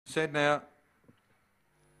Set now.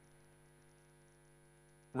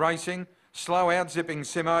 Racing. Slow out zipping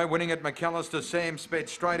Simo, winning at McAllister. Sam sped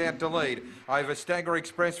straight out to lead. Over Stagger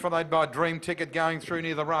Express, followed by Dream Ticket going through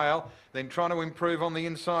near the rail. Then trying to improve on the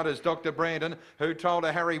insiders, Dr. Brandon, who told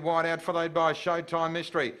a Harry White out, followed by Showtime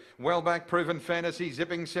Mystery. Well back, Proven Fantasy,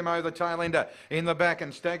 zipping Simo, the tail ender, in the back,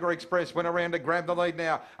 and Stagger Express went around to grab the lead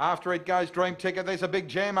now. After it goes Dream Ticket, there's a big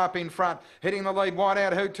jam up in front, hitting the lead. White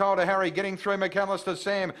out, who told a Harry, getting through McAllister.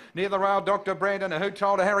 Sam near the rail, Dr. Brandon, who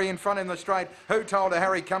told a Harry in front in the straight. Who told a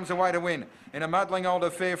Harry comes away to win. In a muddling old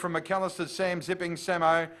affair from McAllister, Sam zipping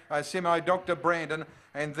Simo, Dr. Brandon,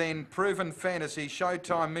 and then Proven Fantasy,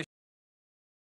 Showtime Mystery.